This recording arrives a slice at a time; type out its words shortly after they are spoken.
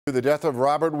The death of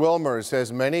Robert Wilmers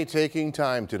has many taking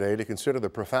time today to consider the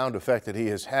profound effect that he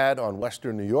has had on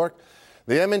Western New York.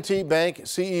 The M&T Bank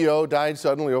CEO died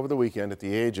suddenly over the weekend at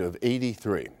the age of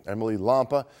 83. Emily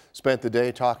Lampa spent the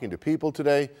day talking to people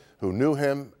today who knew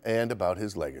him and about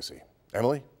his legacy.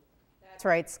 Emily? That's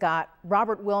right, Scott.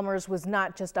 Robert Wilmers was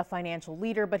not just a financial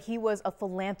leader, but he was a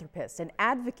philanthropist, an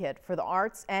advocate for the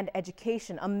arts and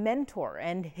education, a mentor,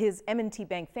 and his M&T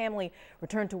Bank family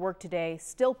returned to work today,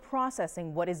 still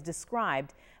processing what is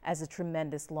described as a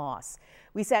tremendous loss.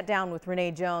 We sat down with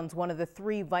Renee Jones, one of the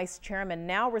three vice chairmen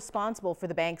now responsible for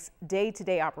the bank's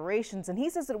day-to-day operations, and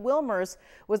he says that Wilmers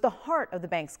was the heart of the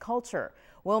bank's culture.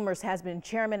 Wilmers has been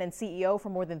chairman and CEO for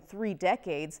more than 3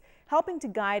 decades, helping to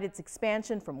guide its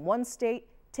expansion from 1 state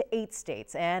to 8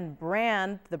 states, and the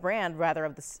brand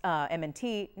of the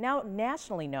M&T, now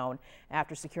nationally known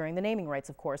after securing the naming rights,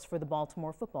 of course, for the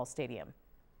Baltimore football stadium.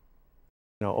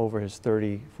 Over his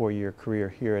 34-year career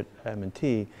here at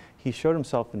M&T, he showed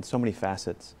himself in so many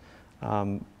facets.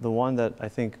 The one that I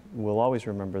think we'll always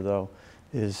remember, though,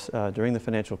 is during the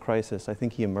financial crisis. I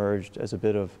think he emerged as a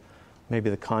bit of maybe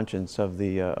the conscience of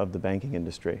the banking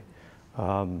industry.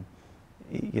 Arguably,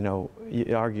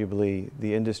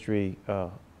 the industry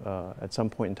at some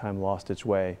point in time lost its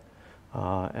way,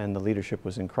 and the leadership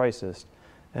was in crisis.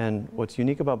 And what's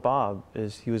unique about Bob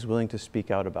is he was willing to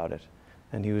speak out about it,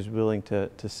 and he was willing to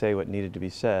say what needed to be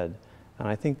said. And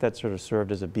I think that sort of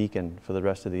served as a beacon for the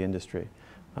rest of the industry.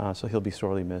 So he'll be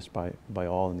sorely missed by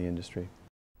all in the industry.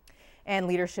 And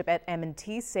leadership at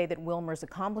M&T say that Wilmers'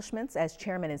 accomplishments as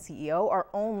chairman and CEO are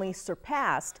only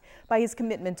surpassed by his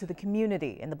commitment to the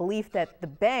community and the belief that the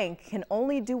bank can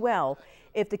only do well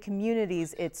if the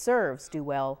communities it serves do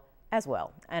well as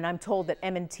well. And I'm told that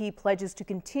M&T pledges to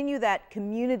continue that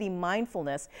community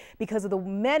mindfulness because of the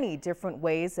many different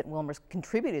ways that Wilmers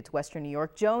contributed to Western New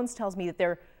York. Jones tells me that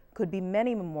there could be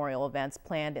many memorial events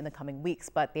planned in the coming weeks,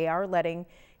 but they are letting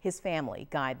his family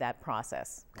guide that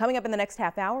process. Coming up in the next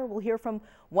half hour, we'll hear from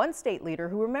one state leader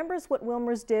who remembers what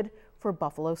Wilmers did for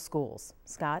Buffalo schools.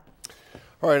 Scott?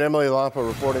 All right, Emily Lampa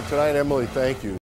reporting tonight. Emily, thank you.